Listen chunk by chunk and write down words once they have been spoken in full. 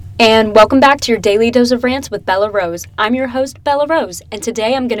And welcome back to your Daily Dose of Rants with Bella Rose. I'm your host, Bella Rose, and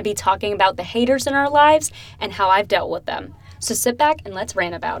today I'm going to be talking about the haters in our lives and how I've dealt with them. So sit back and let's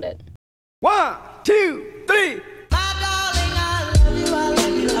rant about it. 1, 2, 3.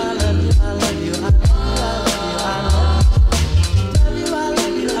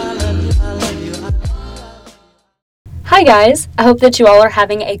 Hi guys, I hope that you all are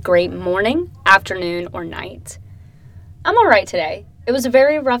having a great morning, afternoon, or night. I'm alright today. It was a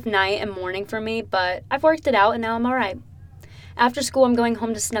very rough night and morning for me, but I've worked it out and now I'm alright. After school, I'm going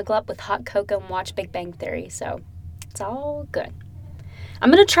home to snuggle up with hot cocoa and watch Big Bang Theory, so it's all good. I'm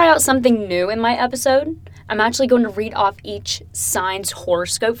going to try out something new in my episode. I'm actually going to read off each sign's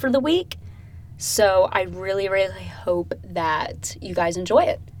horoscope for the week, so I really hope that you guys enjoy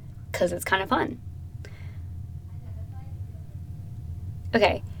it, because it's kind of fun.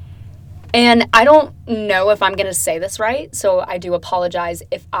 Okay. And I don't know if I'm going to say this right, so I do apologize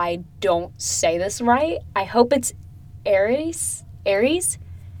if I don't say this right. I hope it's Aries?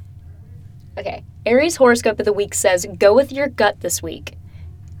 Okay. Aries horoscope of the week says, go with your gut this week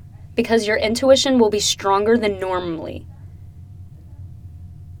because your intuition will be stronger than normally,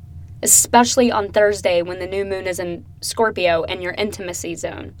 especially on Thursday when the new moon is in Scorpio and your intimacy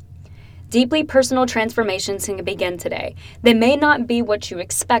zone. Deeply personal transformations can begin today. They may not be what you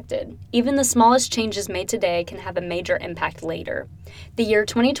expected. Even the smallest changes made today can have a major impact later. The year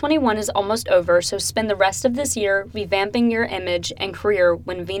 2021 is almost over, so spend the rest of this year revamping your image and career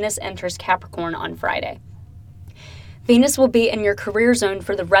when Venus enters Capricorn on Friday. Venus will be in your career zone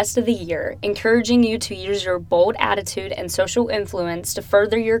for the rest of the year, encouraging you to use your bold attitude and social influence to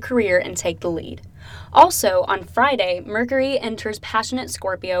further your career and take the lead. Also, on Friday, Mercury enters passionate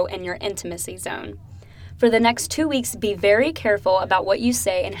Scorpio in your intimacy zone. For the next 2 weeks, be very careful about what you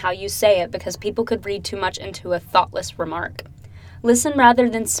say and how you say it because people could read too much into a thoughtless remark. Listen rather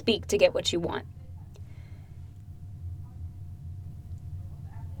than speak to get what you want.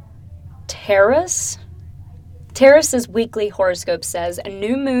 Taurus's weekly horoscope says, a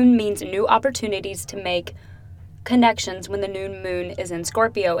new moon means new opportunities to make connections when the new moon is in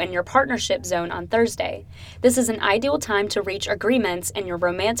Scorpio and your partnership zone on Thursday. This is an ideal time to reach agreements in your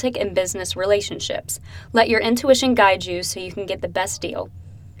romantic and business relationships. Let your intuition guide you so you can get the best deal.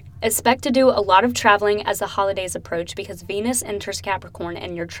 Expect to do a lot of traveling as the holidays approach because Venus enters Capricorn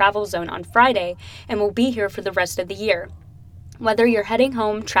in your travel zone on Friday and will be here for the rest of the year. Whether you're heading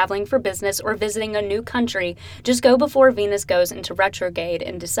home, traveling for business, or visiting a new country, just go before Venus goes into retrograde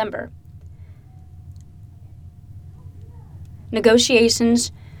in December.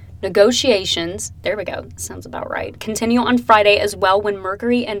 Negotiations, there we go, sounds about right, continue on Friday as well when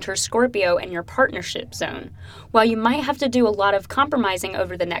Mercury enters Scorpio in your partnership zone. While you might have to do a lot of compromising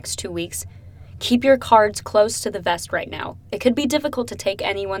over the next 2 weeks, keep your cards close to the vest right now. It could be difficult to take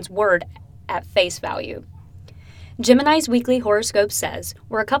anyone's word at face value. Gemini's weekly horoscope says,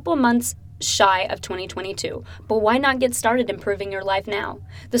 we're a couple of months shy of 2022, but why not get started improving your life now?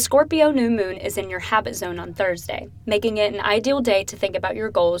 The Scorpio new moon is in your habit zone on Thursday, making it an ideal day to think about your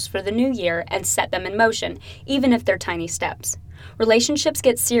goals for the new year and set them in motion, even if they're tiny steps. Relationships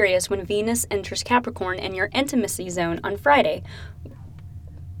get serious when Venus enters Capricorn in your intimacy zone on Friday,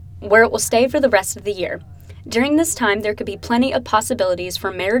 where it will stay for the rest of the year. During this time, there could be plenty of possibilities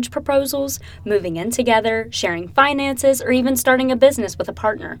for marriage proposals, moving in together, sharing finances, or even starting a business with a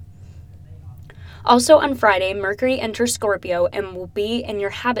partner. Also on Friday, Mercury enters Scorpio and will be in your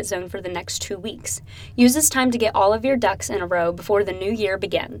habit zone for the next 2 weeks. Use this time to get all of your ducks in a row before the new year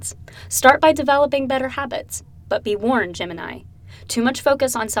begins. Start by developing better habits, but be warned, Gemini. Too much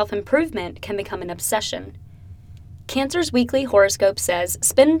focus on self-improvement can become an obsession. Cancer's weekly horoscope says,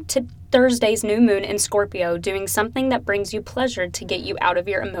 spend Thursday's new moon in Scorpio doing something that brings you pleasure to get you out of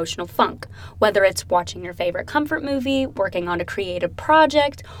your emotional funk, whether it's watching your favorite comfort movie, working on a creative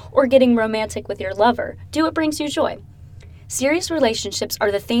project, or getting romantic with your lover. Do what brings you joy. Serious relationships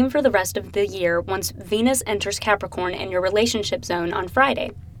are the theme for the rest of the year once Venus enters Capricorn in your relationship zone on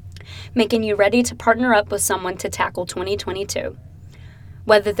Friday, making you ready to partner up with someone to tackle 2022.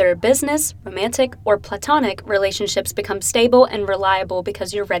 Whether they're business, romantic, or platonic, relationships become stable and reliable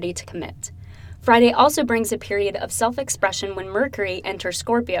because you're ready to commit. Friday also brings a period of self-expression when Mercury enters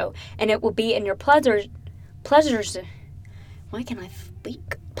Scorpio, and it will be in your pleasure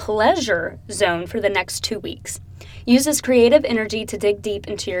zone for the next 2 weeks. Use this creative energy to dig deep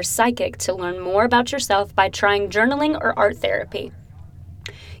into your psychic to learn more about yourself by trying journaling or art therapy.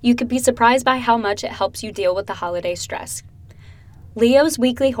 You could be surprised by how much it helps you deal with the holiday stress. Leo's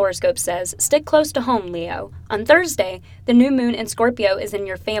weekly horoscope says, stick close to home, Leo. On Thursday, the new moon in Scorpio is in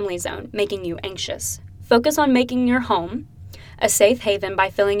your family zone, making you anxious. Focus on making your home a safe haven by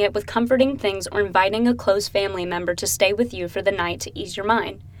filling it with comforting things or inviting a close family member to stay with you for the night to ease your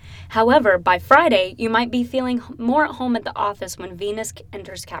mind. However, by Friday, you might be feeling more at home at the office when Venus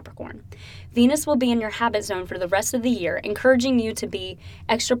enters Capricorn. Venus will be in your habit zone for the rest of the year, encouraging you to be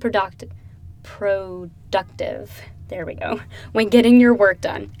extra productive. There we go. When getting your work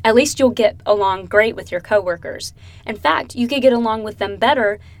done. At least you'll get along great with your coworkers. In fact, you could get along with them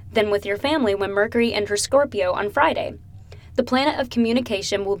better than with your family when Mercury enters Scorpio on Friday. The planet of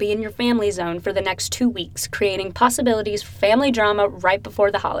communication will be in your family zone for the next 2 weeks, creating possibilities for family drama right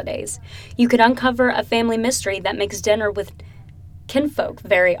before the holidays. You could uncover a family mystery that makes dinner with kinfolk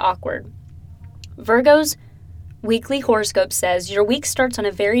very awkward. Virgo's weekly horoscope says your week starts on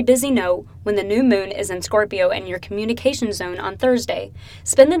a very busy note when the new moon is in Scorpio and your communication zone on Thursday.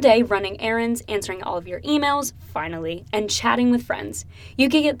 Spend the day running errands, answering all of your emails, finally, and chatting with friends. You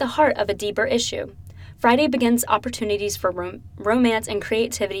can get the heart of a deeper issue. Friday begins opportunities for romance and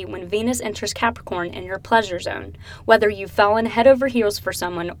creativity when Venus enters Capricorn in your pleasure zone. Whether you've fallen head over heels for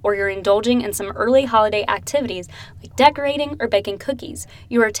someone or you're indulging in some early holiday activities like decorating or baking cookies,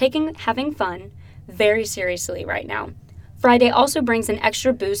 you are taking having fun very seriously right now. Friday also brings an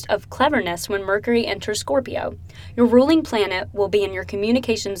extra boost of cleverness when Mercury enters Scorpio. Your ruling planet will be in your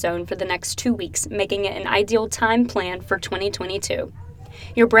communication zone for the next 2 weeks, making it an ideal time plan for 2022.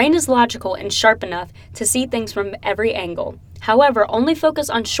 Your brain is logical and sharp enough to see things from every angle. However, only focus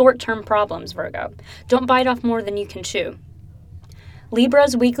on short-term problems, Virgo. Don't bite off more than you can chew.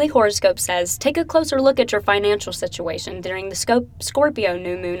 Libra's weekly horoscope says, take a closer look at your financial situation during the Scorpio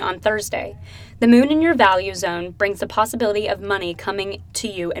new moon on Thursday. The moon in your value zone brings the possibility of money coming to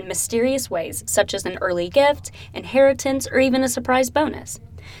you in mysterious ways, such as an early gift, inheritance, or even a surprise bonus.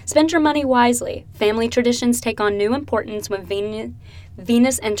 Spend your money wisely. Family traditions take on new importance when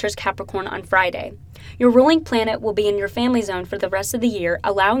Venus enters Capricorn on Friday. Your ruling planet will be in your family zone for the rest of the year,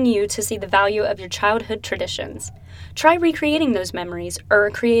 allowing you to see the value of your childhood traditions. Try recreating those memories or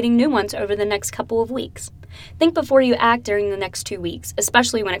creating new ones over the next couple of weeks. Think before you act during the next 2 weeks,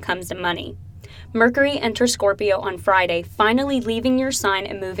 especially when it comes to money. Mercury enters Scorpio on Friday, finally leaving your sign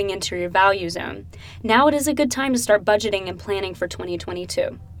and moving into your value zone. Now it is a good time to start budgeting and planning for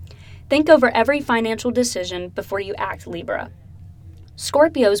 2022. Think over every financial decision before you act, Libra.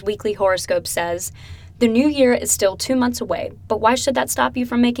 Scorpio's weekly horoscope says, the new year is still 2 months away, but why should that stop you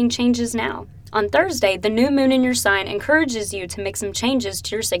from making changes now? On Thursday, the new moon in your sign encourages you to make some changes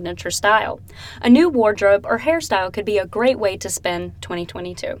to your signature style. A new wardrobe or hairstyle could be a great way to spend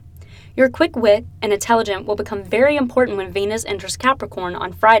 2022. Your quick wit and intelligence will become very important when Venus enters Capricorn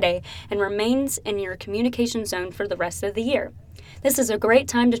on Friday and remains in your communication zone for the rest of the year. This is a great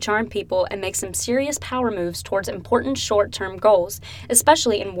time to charm people and make some serious power moves towards important short-term goals,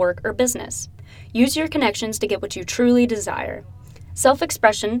 especially in work or business. Use your connections to get what you truly desire.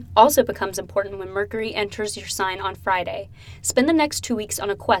 Self-expression also becomes important when Mercury enters your sign on Friday. Spend the next 2 weeks on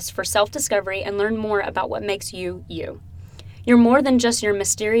a quest for self-discovery and learn more about what makes you, you. You're more than just your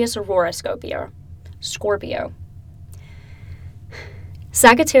mysterious Aurora Scorpio.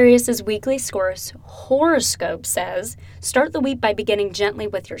 Sagittarius's weekly horoscope says, start the week by beginning gently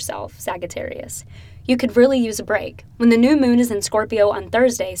with yourself, Sagittarius. You could really use a break. When the new moon is in Scorpio on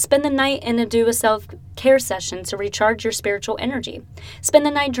Thursday, spend the night in a self-care session to recharge your spiritual energy. Spend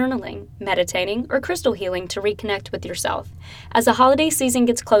the night journaling, meditating, or crystal healing to reconnect with yourself. As the holiday season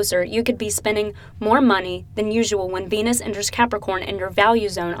gets closer, you could be spending more money than usual when Venus enters Capricorn in your value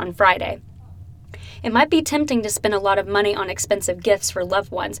zone on Friday. It might be tempting to spend a lot of money on expensive gifts for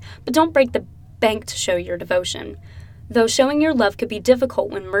loved ones, but don't break the bank to show your devotion. Though showing your love could be difficult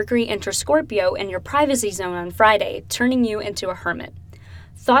when Mercury enters Scorpio in your privacy zone on Friday, turning you into a hermit.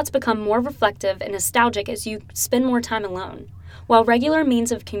 Thoughts become more reflective and nostalgic as you spend more time alone. While regular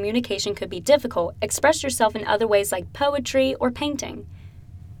means of communication could be difficult, express yourself in other ways like poetry or painting.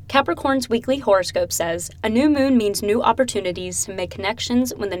 Capricorn's weekly horoscope says, a new moon means new opportunities to make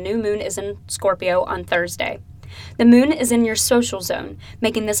connections when the new moon is in Scorpio on Thursday. The moon is in your social zone,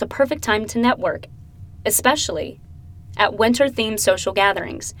 making this a perfect time to network, especially at winter-themed social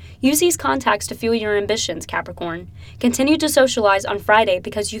gatherings. Use these contacts to fuel your ambitions, Capricorn. Continue to socialize on Friday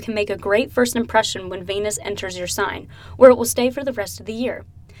because you can make a great first impression when Venus enters your sign, where it will stay for the rest of the year.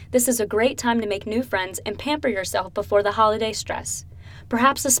 This is a great time to make new friends and pamper yourself before the holiday stress.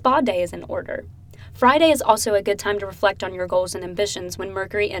 Perhaps a spa day is in order. Friday is also a good time to reflect on your goals and ambitions when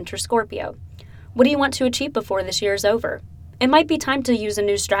Mercury enters Scorpio. What do you want to achieve before this year is over? It might be time to use a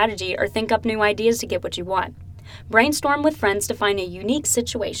new strategy or think up new ideas to get what you want. Brainstorm with friends to find a unique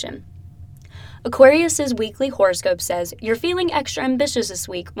situation. Aquarius's weekly horoscope says you're feeling extra ambitious this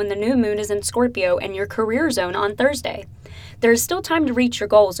week when the new moon is in Scorpio and your career zone on Thursday. There is still time to reach your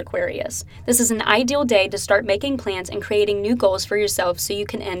goals, Aquarius. This is an ideal day to start making plans and creating new goals for yourself so you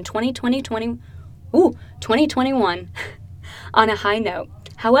can end 2021 on a high note.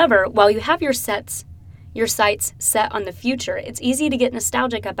 However, while you have your sights set on the future, it's easy to get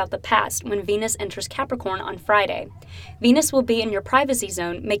nostalgic about the past when Venus enters Capricorn on Friday. Venus will be in your privacy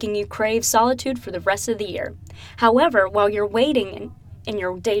zone, making you crave solitude for the rest of the year. However, while you're waiting in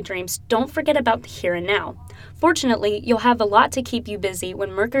your daydreams, don't forget about the here and now. Fortunately, you'll have a lot to keep you busy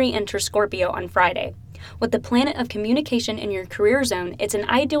when Mercury enters Scorpio on Friday. With the planet of communication in your career zone, it's an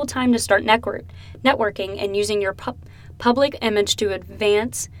ideal time to start networking and using your public image to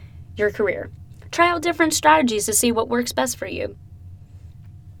advance your career. Try out different strategies to see what works best for you.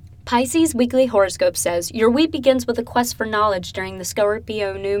 Pisces' weekly horoscope says your week begins with a quest for knowledge during the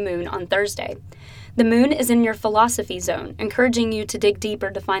Scorpio new moon on Thursday. The moon is in your philosophy zone, encouraging you to dig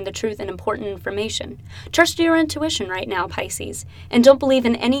deeper to find the truth and important information. Trust your intuition right now, Pisces, and don't believe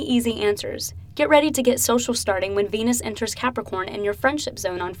in any easy answers. Get ready to get social starting when Venus enters Capricorn in your friendship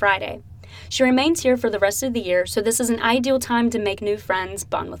zone on Friday. She remains here for the rest of the year, so this is an ideal time to make new friends,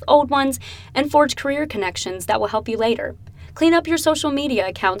 bond with old ones, and forge career connections that will help you later. Clean up your social media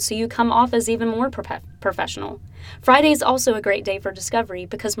accounts so you come off as even more professional. Friday is also a great day for discovery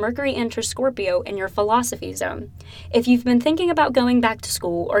because Mercury enters Scorpio in your philosophy zone. If you've been thinking about going back to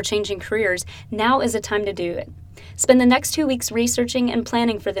school or changing careers, now is the time to do it. Spend the next 2 weeks researching and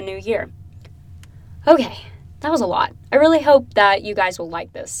planning for the new year. Okay, that was a lot. I really hope that you guys will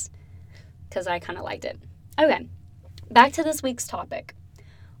like this because I kind of liked it. Okay, back to this week's topic.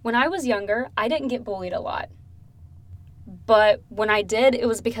 When I was younger, I didn't get bullied a lot. But when I did, it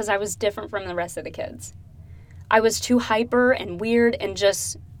was because I was different from the rest of the kids. I was too hyper and weird and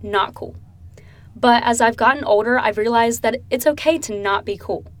just not cool. But as I've gotten older, I've realized that it's okay to not be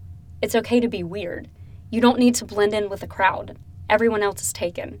cool. It's okay to be weird. You don't need to blend in with the crowd. Everyone else is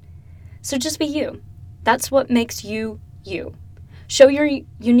taken. So just be you. That's what makes you, you. Show your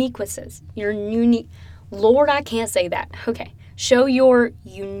uniquenesses. Lord, I can't say that. Okay. Show your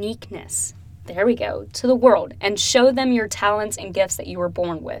uniqueness. There we go, to the world, and show them your talents and gifts that you were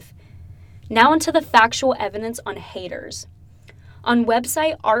born with. Now into the factual evidence on haters. On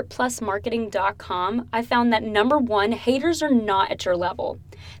website artplusmarketing.com, I found that number 1, haters are not at your level.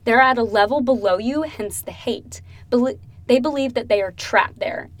 They're at a level below you, hence the hate. They believe that they are trapped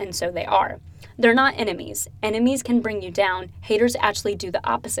there, and so they are. They're not enemies. Enemies can bring you down. Haters actually do the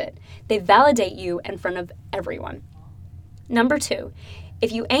opposite. They validate you in front of everyone. Number 2,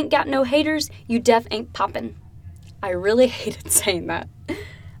 if you ain't got no haters, you def ain't poppin'. I really hated saying that.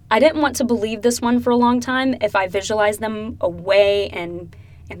 I didn't want to believe this one for a long time. If I visualize them away and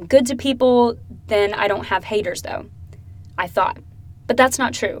am good to people, then I don't have haters though. I thought. But that's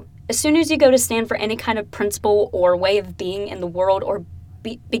not true. As soon as you go to stand for any kind of principle or way of being in the world or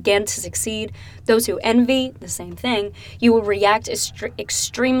begin to succeed, those who envy, the same thing, you will react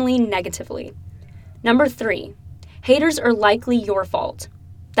extremely negatively. Number 3, haters are likely your fault.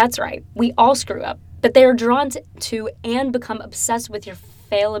 That's right, we all screw up, but they are drawn to and become obsessed with your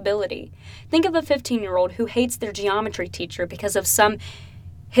failability. Think of a 15-year-old who hates their geometry teacher because of some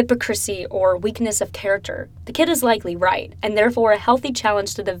hypocrisy or weakness of character. The kid is likely right, and therefore a healthy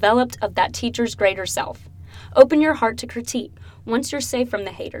challenge to develop of that teacher's greater self. Open your heart to critique. Once you're safe from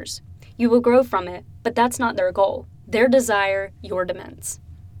the haters, you will grow from it, but that's not their goal. Their desire, your demands.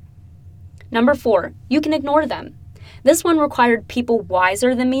 Number 4, you can ignore them. This one required people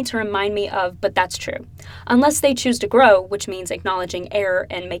wiser than me to remind me of, but that's true. Unless they choose to grow, which means acknowledging error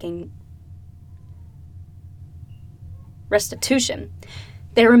and making restitution.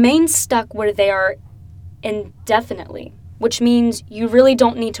 They remain stuck where they are indefinitely, which means you really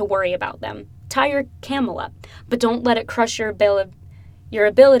don't need to worry about them. Tie your camel up, but don't let it crush your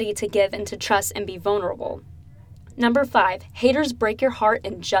ability to give and to trust and be vulnerable. Number 5, haters break your heart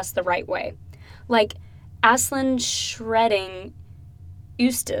in just the right way. Like Aslan shredding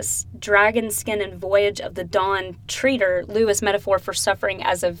Eustace, dragon skin and voyage of the dawn treater, Lewis metaphor for suffering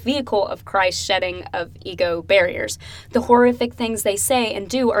as a vehicle of Christ's shedding of ego barriers. The horrific things they say and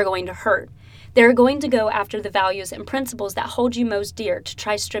do are going to hurt. They're going to go after the values and principles that hold you most dear to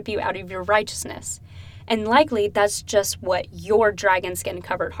try to strip you out of your righteousness. And likely that's just what your dragon skin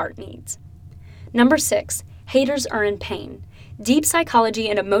covered heart needs. Number 6, haters are in pain. Deep psychology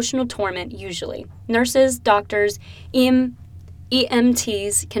and emotional torment usually. Nurses, doctors,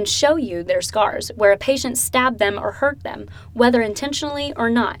 EMTs can show you their scars, where a patient stabbed them or hurt them, whether intentionally or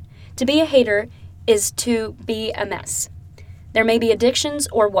not. To be a hater is to be a mess. There may be addictions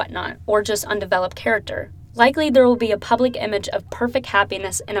or whatnot, or just undeveloped character. Likely there will be a public image of perfect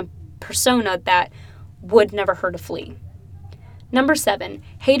happiness and a persona that would never hurt a flea. Number 7,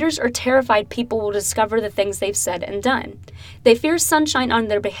 haters are terrified people will discover the things they've said and done. They fear sunshine on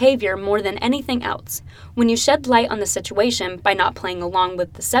their behavior more than anything else. When you shed light on the situation by not playing along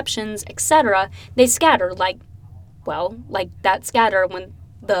with deceptions, etc., they scatter like that scatter when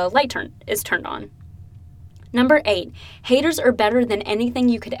the light is turned on. Number 8, haters are better than anything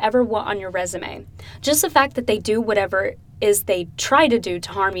you could ever want on your resume. Just the fact that they do whatever is they try to do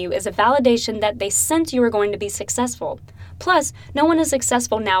to harm you is a validation that they sense you are going to be successful. Plus, no one is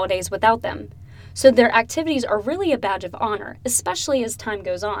successful nowadays without them. So their activities are really a badge of honor, especially as time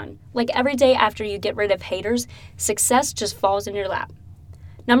goes on. Like every day after you get rid of haters, success just falls in your lap.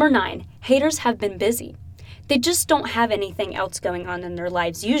 Number 9, haters have been busy. They just don't have anything else going on in their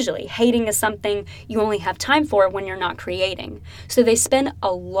lives usually. Hating is something you only have time for when you're not creating. So they spend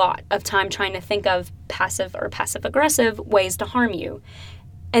a lot of time trying to think of passive or passive-aggressive ways to harm you.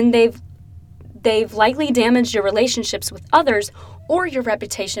 And they've likely damaged your relationships with others or your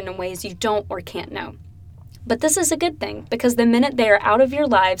reputation in ways you don't or can't know. But this is a good thing because the minute they are out of your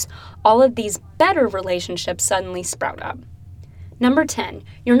lives, all of these better relationships suddenly sprout up. Number 10,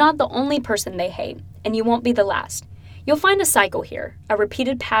 you're not the only person they hate, and you won't be the last. You'll find a cycle here, a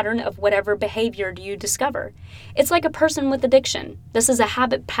repeated pattern of whatever behavior you discover. It's like a person with addiction. This is a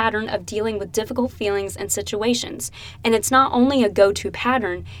habit pattern of dealing with difficult feelings and situations, and it's not only a go-to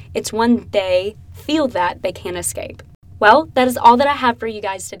pattern, it's one they feel that they can't escape. Well, that is all that I have for you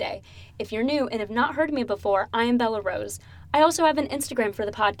guys today. If you're new and have not heard me before, I am Bella Rose. I also have an Instagram for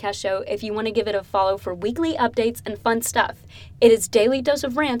the podcast show if you want to give it a follow for weekly updates and fun stuff. It is Daily Dose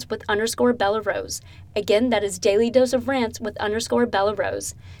of Rants with _Bella Rose. Again, that is Daily Dose of Rants with _Bella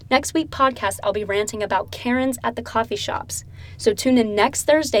Rose. Next week podcast, I'll be ranting about Karens at the coffee shops. So tune in next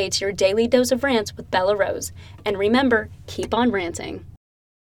Thursday to your Daily Dose of Rants with Bella Rose. And remember, keep on ranting.